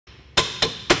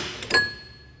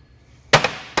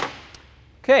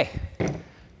Okay,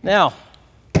 now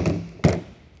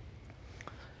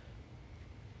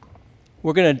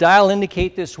we're going to dial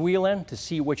indicate this wheel end to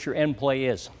see what your end play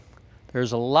is.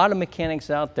 There's a lot of mechanics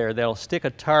out there that'll stick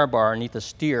a tar bar underneath the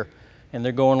steer and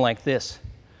they're going like this.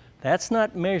 That's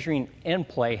not measuring end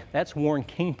play, that's worn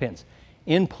kingpins.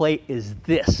 End play is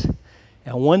this.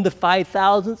 And 1 to 5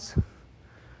 thousandths,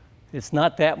 it's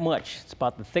not that much. It's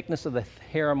about the thickness of the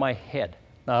hair on my head,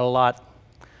 not a lot.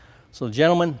 So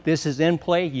gentlemen, this is end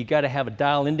play. You got to have a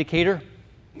dial indicator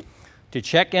to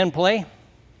check end play.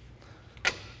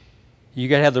 You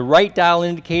got to have the right dial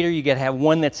indicator. You got to have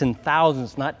one that's in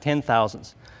thousandths, not 10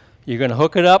 thousandths. You're going to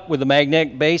hook it up with a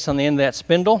magnetic base on the end of that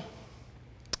spindle.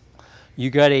 You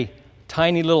got a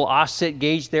tiny little offset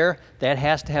gauge there. That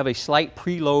has to have a slight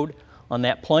preload on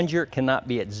that plunger. It cannot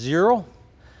be at 0.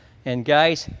 And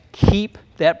guys, keep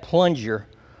that plunger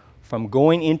from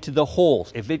going into the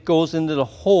holes. If it goes into the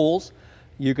holes,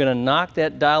 you're going to knock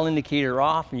that dial indicator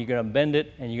off and you're going to bend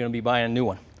it and you're going to be buying a new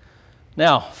one.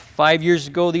 Now, 5 years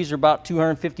ago, these are about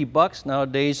 250 bucks.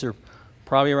 Nowadays, they're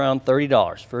probably around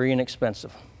 $30. Very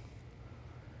inexpensive.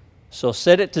 So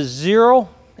set it to 0,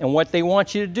 and what they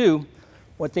want you to do,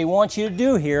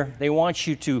 here, they want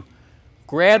you to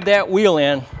grab that wheel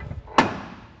end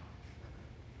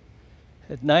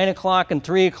at 9 o'clock and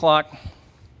 3 o'clock.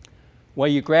 While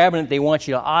you're grabbing it, they want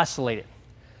you to oscillate it.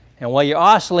 And while you're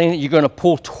oscillating it, you're going to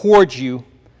pull towards you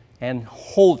and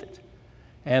hold it.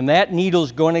 And that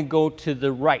needle's going to go to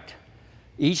the right.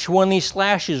 Each one of these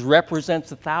slashes represents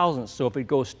a thousandth. So if it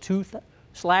goes 2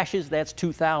 slashes, that's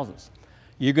 2 thousandths.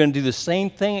 You're going to do the same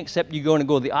thing, except you're going to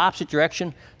go the opposite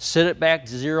direction, set it back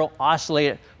to 0,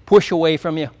 oscillate it, push away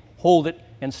from you, hold it,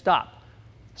 and stop.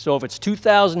 So if it's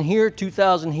 2,000 here,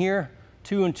 2,000 here,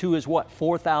 2 and 2 is what?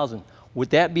 4,000.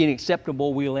 Would that be an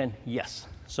acceptable wheel end? Yes.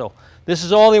 So this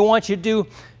is all they want you to do,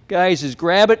 guys, is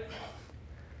grab it.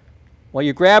 While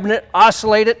you're grabbing it,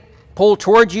 oscillate it, pull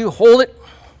towards you, hold it.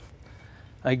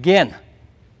 Again,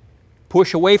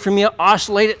 push away from you,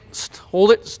 oscillate it,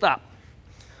 hold it, stop.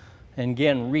 And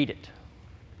again, read it.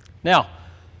 Now,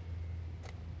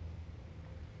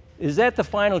 is that the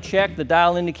final check, the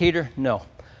dial indicator? No.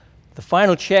 The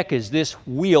final check is this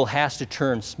wheel has to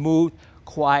turn smooth,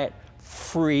 quiet,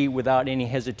 free, without any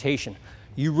hesitation.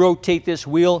 You rotate this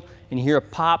wheel and you hear a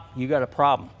pop, you got a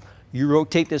problem. You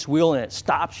rotate this wheel and it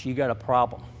stops, you got a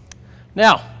problem.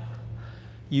 Now,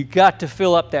 you got to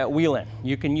fill up that wheel end.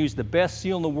 You can use the best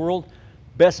seal in the world,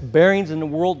 best bearings in the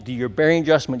world, do your bearing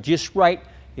adjustment just right.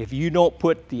 If you don't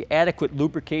put the adequate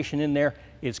lubrication in there,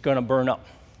 it's going to burn up.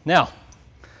 Now,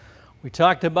 we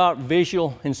talked about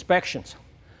visual inspections.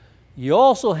 You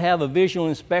also have a visual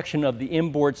inspection of the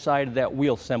inboard side of that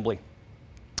wheel assembly.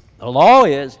 The law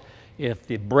is, if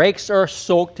the brakes are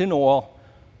soaked in oil,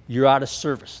 you're out of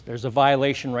service. There's a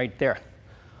violation right there.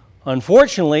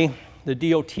 Unfortunately, the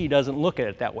DOT doesn't look at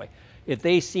it that way. If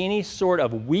they see any sort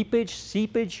of weepage,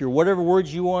 seepage, or whatever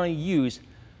words you want to use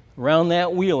around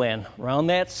that wheel end, around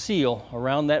that seal,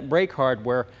 around that brake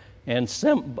hardware and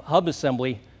hub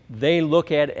assembly, they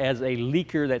look at it as a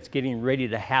leaker that's getting ready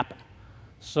to happen.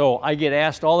 So I get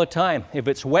asked all the time, if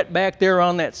it's wet back there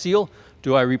on that seal,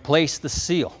 do I replace the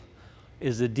seal?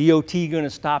 Is the DOT going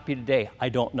to stop you today? I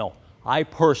don't know. I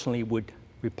personally would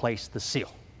replace the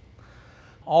seal.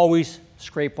 Always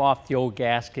scrape off the old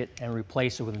gasket and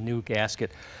replace it with a new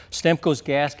gasket. Stemco's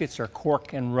gaskets are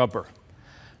cork and rubber.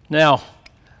 Now,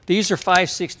 these are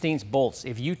 5/16 bolts.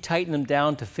 If you tighten them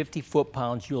down to 50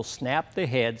 foot-pounds, you'll snap the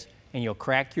heads and you'll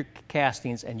crack your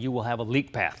castings and you will have a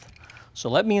leak path. So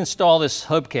let me install this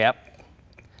hubcap.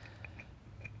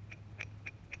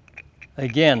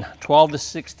 Again, 12 to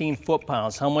 16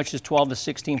 foot-pounds. How much is 12 to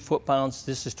 16 foot-pounds?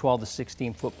 This is 12 to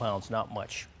 16 foot-pounds, not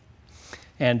much.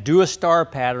 And do a star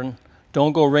pattern.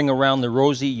 Don't go ring around the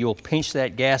rosy. You'll pinch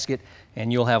that gasket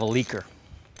and you'll have a leaker.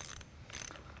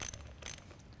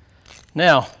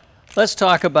 Now, let's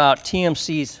talk about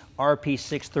TMC's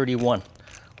RP631,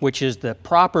 which is the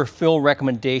proper fill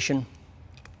recommendation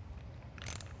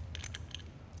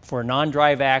for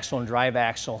non-drive axle and drive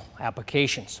axle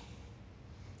applications.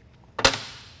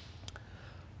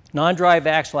 Non-drive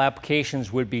axle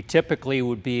applications would be typically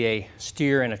a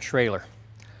steer and a trailer.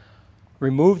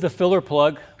 Remove the filler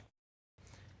plug,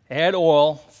 add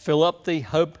oil, fill up the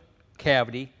hub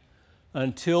cavity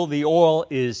until the oil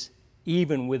is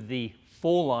even with the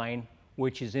full line,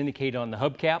 which is indicated on the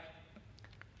hubcap.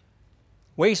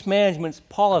 Waste Management's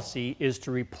policy is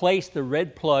to replace the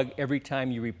red plug every time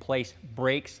you replace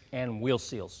brakes and wheel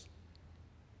seals.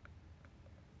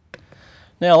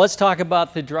 Now let's talk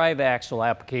about the drive axle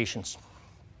applications.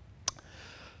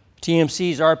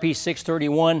 TMC's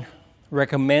RP631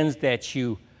 recommends that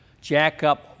you jack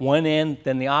up one end,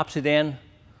 then the opposite end,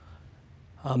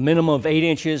 a minimum of 8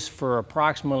 inches for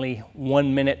approximately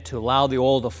 1 minute to allow the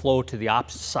oil to flow to the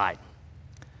opposite side.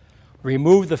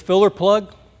 Remove the filler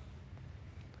plug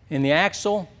in the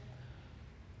axle,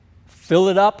 fill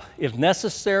it up if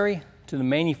necessary to the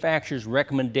manufacturer's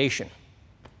recommendation.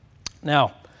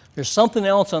 Now, there's something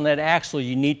else on that axle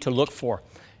you need to look for,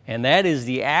 and that is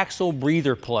the axle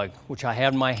breather plug, which I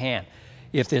have in my hand.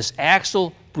 If this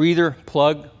axle breather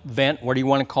plug vent, what do you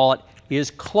want to call it, is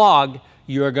clogged,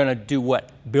 you are going to do what?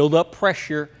 Build up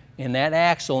pressure in that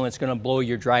axle, and it's going to blow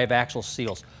your drive axle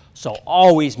seals. So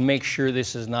always make sure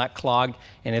this is not clogged,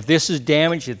 and if this is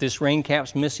damaged, if this rain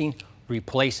cap's missing,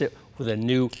 replace it with a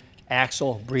new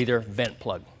axle breather vent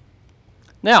plug.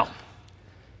 Now,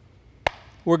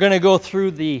 we're going to go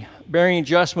through the bearing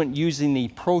adjustment using the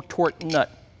Pro Torque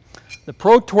nut. The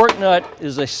Pro Torque nut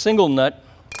is a single nut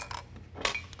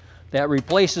that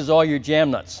replaces all your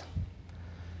jam nuts.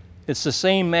 It's the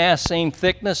same mass, same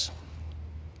thickness.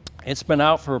 It's been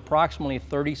out for approximately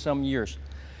 30-some years.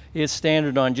 It's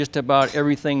standard on just about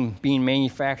everything being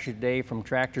manufactured today from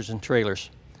tractors and trailers.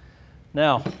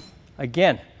 Now,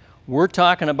 again, we're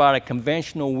talking about a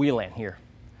conventional wheel end here.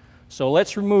 So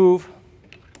let's remove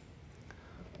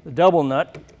the double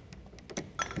nut.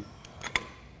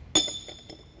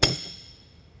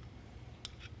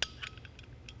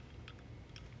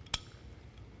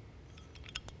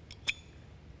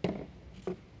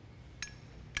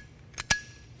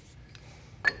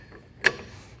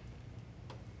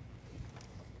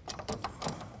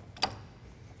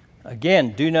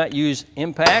 Again, do not use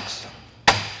impacts.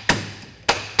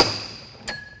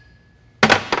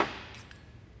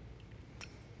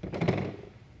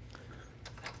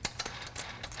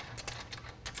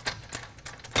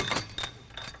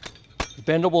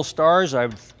 Bendable stars,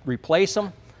 I've replaced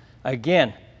them.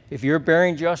 Again, if your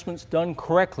bearing adjustment's done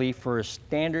correctly for a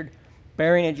standard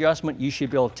bearing adjustment, you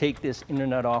should be able to take this inner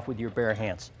nut off with your bare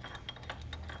hands.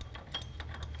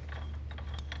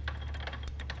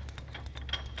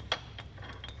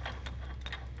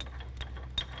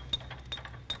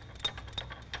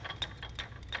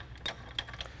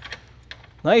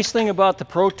 Nice thing about the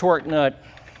Pro Torque nut,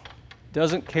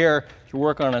 doesn't care if you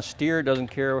work on a steer, doesn't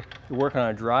care if you work on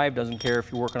a drive, doesn't care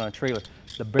if you work on a trailer.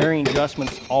 The bearing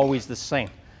adjustment's always the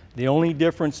same. The only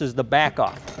difference is the back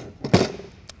off.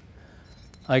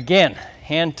 Again,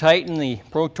 hand tighten the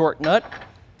Pro Torque nut.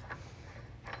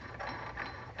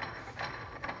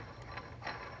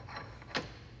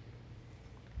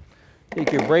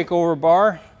 Take your breakover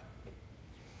bar.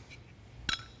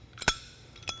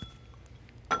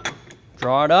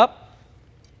 Draw it up.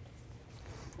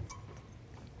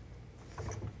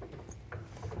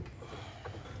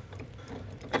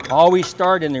 Always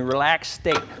start in the relaxed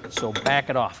state, so back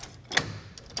it off.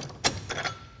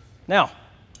 Now,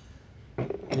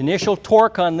 the initial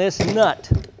torque on this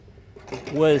nut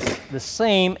was the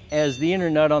same as the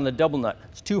inner nut on the double nut.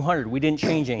 It's 200. We didn't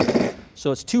change anything.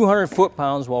 So it's 200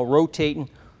 foot-pounds while rotating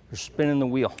or spinning the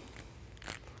wheel.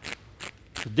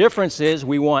 The difference is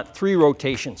we want 3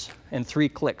 rotations and 3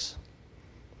 clicks.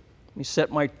 Let me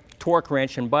set my torque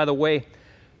wrench, and by the way,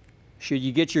 should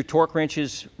you get your torque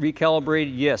wrenches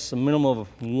recalibrated? Yes, a minimum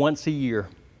of once a year.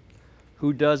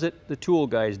 Who does it? The tool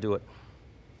guys do it.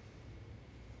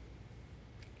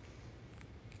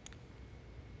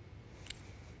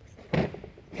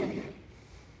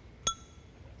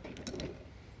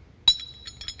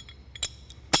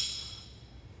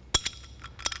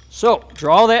 So,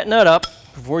 draw that nut up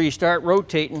before you start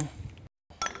rotating.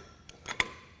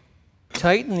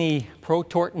 Tighten the Pro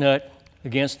Torque nut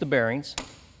against the bearings.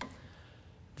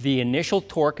 The initial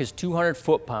torque is 200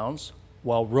 foot-pounds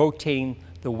while rotating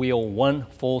the wheel 1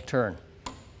 full turn.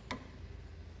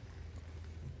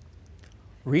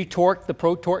 Retorque the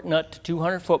Pro Torque nut to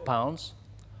 200 foot-pounds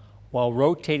while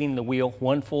rotating the wheel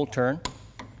 1 full turn.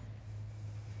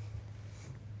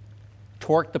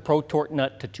 Torque the Pro Torque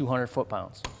nut to 200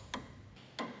 foot-pounds.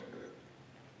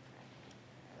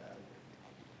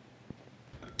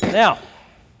 Now,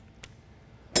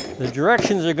 the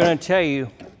directions are going to tell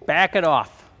you back it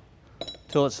off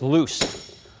till it's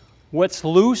loose. What's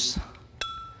loose?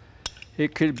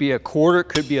 It could be a quarter, it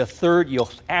could be a third.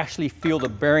 You'll actually feel the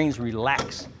bearings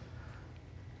relax.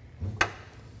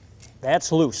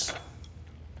 That's loose.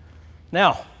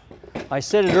 Now, I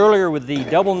said it earlier with the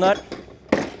double nut.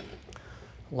 A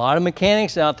lot of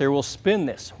mechanics out there will spin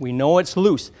this. We know it's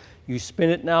loose. You spin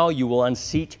it now, you will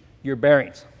unseat your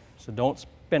bearings. So don't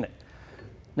spin it.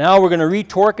 Now we're going to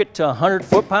retorque it to 100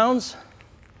 foot-pounds.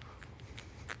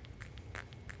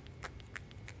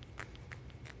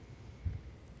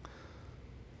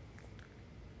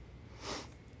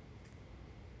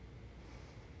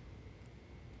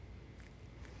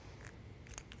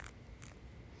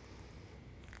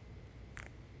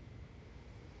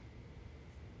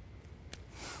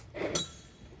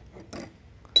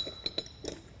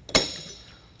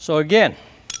 So again,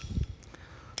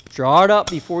 draw it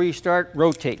up before you start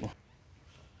rotating.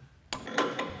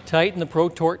 Tighten the Pro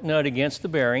Torque nut against the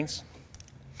bearings.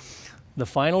 The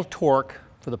final torque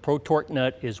for the Pro Torque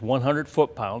nut is 100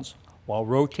 foot-pounds while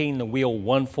rotating the wheel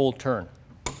 1 full turn.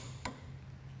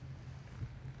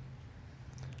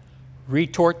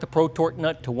 Retorque the Pro Torque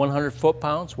nut to 100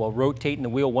 foot-pounds while rotating the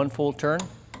wheel 1 full turn.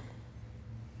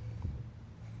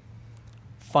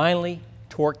 Finally,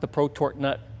 torque the Pro Torque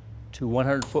nut to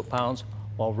 100 foot-pounds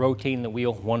while rotating the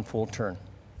wheel 1 full turn.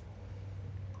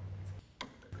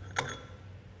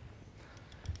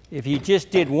 If you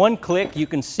just did 1 click, you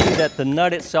can see that the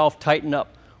nut itself tightened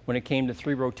up when it came to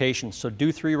 3 rotations. So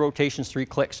do 3 rotations, 3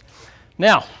 clicks.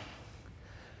 Now,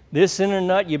 this inner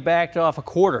nut, you backed off a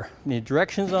quarter. And the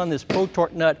directions on this Pro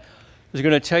Torque nut is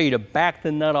going to tell you to back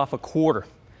the nut off a quarter.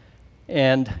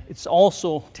 And it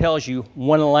also tells you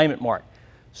 1 alignment mark.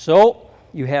 So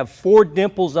you have 4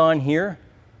 dimples on here,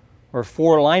 or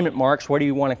 4 alignment marks, what do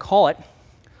you want to call it.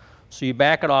 So you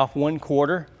back it off 1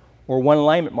 quarter or 1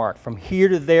 alignment mark. From here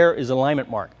to there is alignment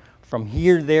mark. From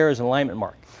here to there is alignment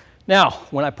mark. Now,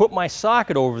 when I put my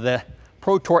socket over the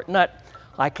Pro Torque nut,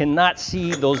 I cannot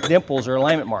see those dimples or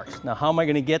alignment marks. Now, how am I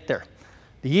going to get there?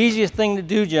 The easiest thing to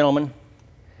do, gentlemen,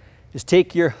 is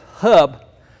take your hub.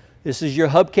 This is your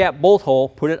hubcap bolt hole.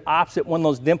 Put it opposite one of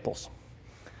those dimples.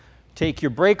 Take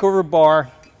your breakover bar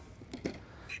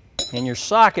and your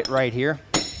socket right here.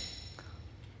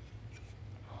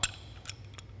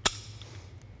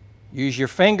 Use your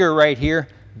finger right here.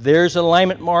 There's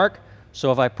alignment mark.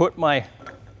 So if I put my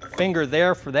finger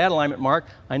there for that alignment mark,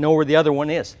 I know where the other one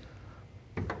is.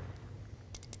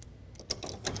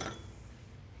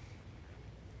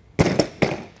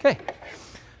 Okay.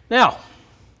 Now,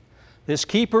 this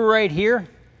keeper right here,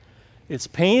 it's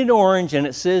painted orange and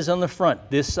it says on the front,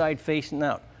 this side facing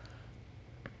out.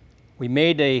 We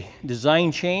made a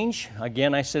design change.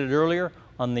 Again, I said it earlier,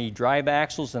 on the drive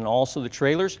axles and also the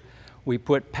trailers. We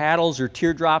put paddles or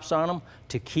teardrops on them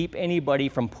to keep anybody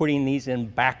from putting these in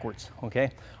backwards,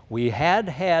 okay? We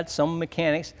had some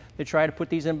mechanics that try to put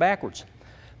these in backwards.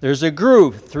 There's a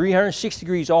groove, 360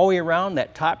 degrees all the way around.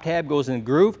 That top tab goes in the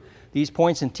groove. These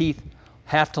points and teeth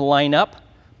have to line up.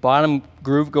 Bottom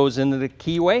groove goes into the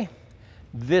keyway.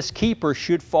 This keeper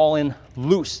should fall in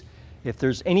loose. If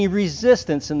there's any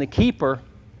resistance in the keeper,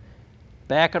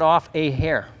 back it off a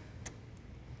hair.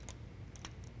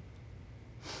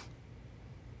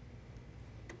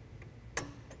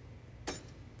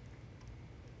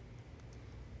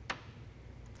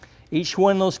 Each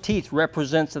one of those teeth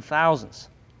represents the thousands.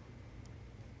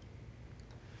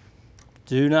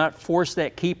 Do not force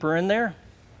that keeper in there.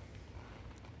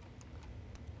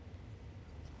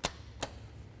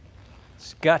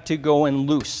 It's got to go in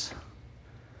loose.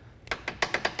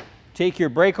 Take your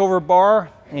breakover bar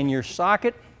and your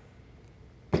socket.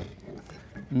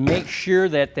 Make sure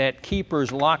that that keeper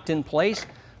is locked in place,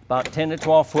 about 10 to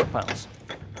 12 foot-pounds.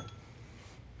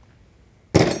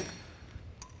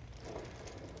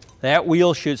 That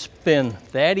wheel should spin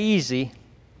that easy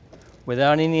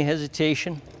without any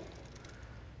hesitation,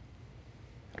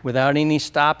 without any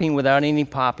stopping, without any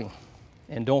popping.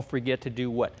 And don't forget to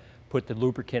do what? Put the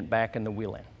lubricant back in the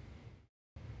wheel end.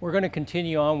 We're going to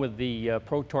continue on with the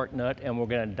Pro Torque nut, and we're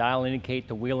going to dial indicate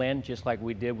the wheel end just like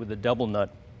we did with the double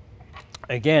nut.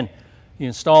 Again, you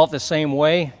install it the same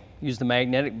way. Use the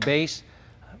magnetic base.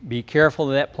 Be careful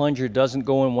that plunger doesn't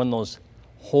go in one of those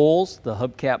holes, the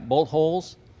hubcap bolt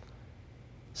holes.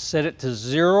 Set it to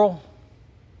 0.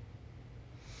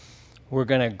 We're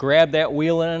going to grab that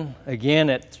wheel end again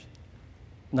at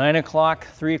 9 o'clock,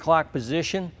 3 o'clock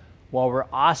position while we're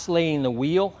oscillating the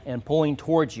wheel and pulling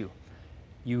towards you.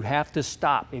 You have to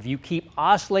stop. If you keep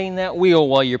oscillating that wheel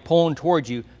while you're pulling towards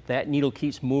you, that needle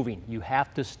keeps moving. You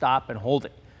have to stop and hold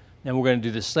it. Then we're going to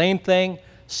do the same thing,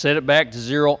 set it back to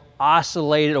 0,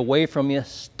 oscillate it away from you,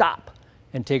 stop,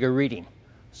 and take a reading.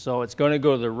 So it's going to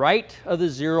go to the right of the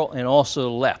 0 and also the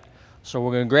left. So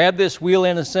we're going to grab this wheel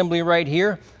end assembly right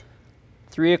here,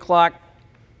 3 o'clock,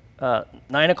 9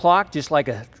 o'clock, just like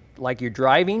you're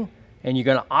driving, and you're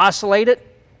going to oscillate it,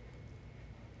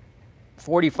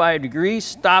 45 degrees,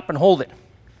 stop and hold it.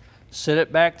 Set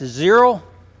it back to 0,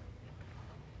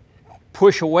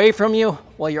 push away from you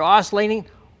while you're oscillating,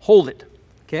 hold it,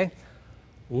 okay?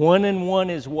 1 and 1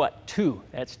 is what? 2.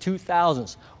 That's 2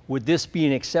 thousandths. Would this be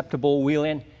an acceptable wheel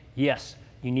end? Yes.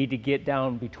 You need to get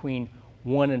down between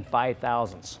 1 and 5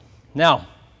 thousandths. Now,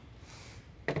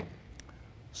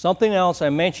 something else, I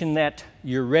mentioned that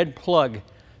your red plug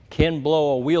can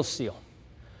blow a wheel seal.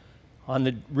 On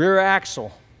the rear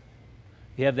axle,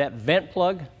 you have that vent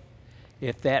plug.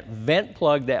 If that vent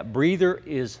plug, that breather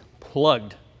is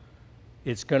plugged,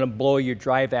 it's going to blow your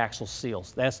drive axle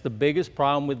seals. That's the biggest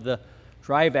problem with the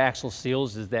drive axle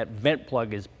seals, is that vent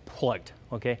plug is plugged,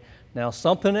 okay? Now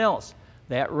something else,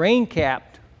 that rain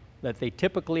cap that they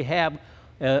typically have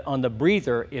on the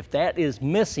breather, if that is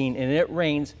missing and it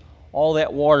rains, all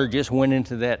that water just went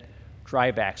into that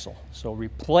drive axle. So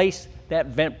replace that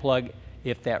vent plug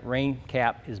if that rain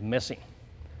cap is missing.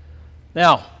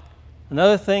 Now,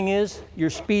 another thing is your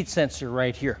speed sensor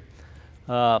right here.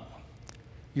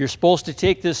 You're supposed to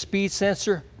take this speed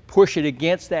sensor, push it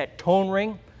against that tone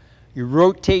ring. You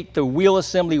rotate the wheel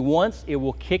assembly once, it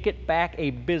will kick it back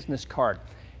a business card.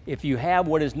 If you have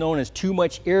what is known as too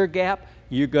much air gap,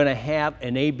 you're going to have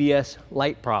an ABS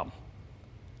light problem.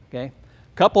 Okay?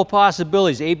 Couple of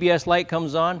possibilities. ABS light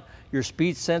comes on, your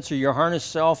speed sensor, your harness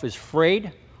itself is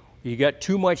frayed, you got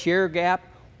too much air gap,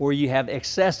 or you have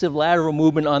excessive lateral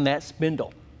movement on that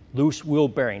spindle, loose wheel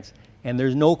bearings, and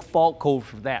there's no fault code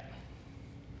for that.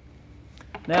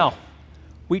 Now,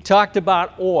 we talked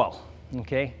about oil,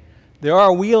 okay? There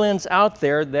are wheel ends out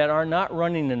there that are not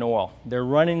running in oil. They're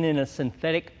running in a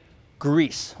synthetic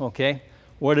grease, okay?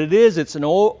 What it is, it's an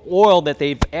oil that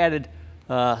they've added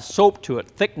soap to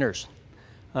it, thickeners.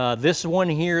 This one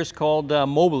here is called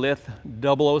Mobilith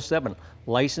 007,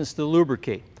 licensed to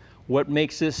lubricate. What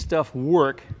makes this stuff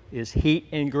work is heat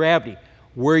and gravity.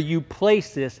 Where you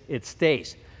place this, it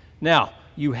stays. Now,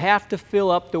 you have to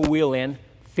fill up the wheel end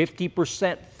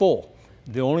 50% full.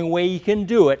 The only way you can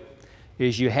do it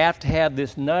is you have to have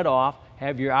this nut off,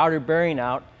 have your outer bearing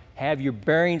out, have your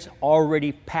bearings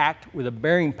already packed with a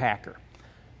bearing packer.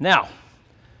 Now,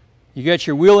 you got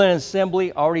your wheel end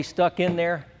assembly already stuck in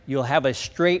there. You'll have a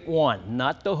straight wand,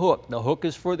 not the hook. The hook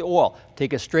is for the oil.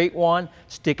 Take a straight wand,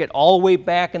 stick it all the way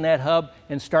back in that hub,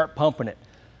 and start pumping it.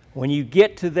 When you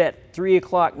get to that 3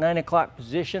 o'clock, 9 o'clock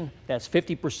position, that's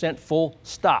 50% full,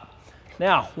 stop.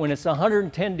 Now, when it's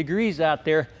 110 degrees out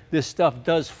there, this stuff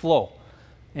does flow.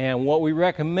 And what we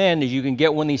recommend is you can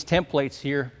get one of these templates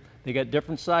here. They got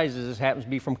different sizes. This happens to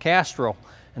be from Castro.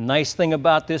 The nice thing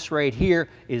about this right here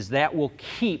is that will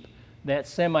keep that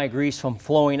semi-grease from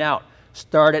flowing out.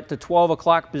 Start at the 12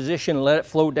 o'clock position, let it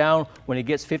flow down. When it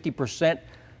gets 50%,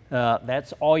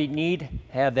 that's all you need.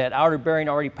 Have that outer bearing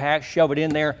already packed, shove it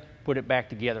in there, put it back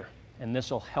together. And this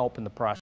will help in the process.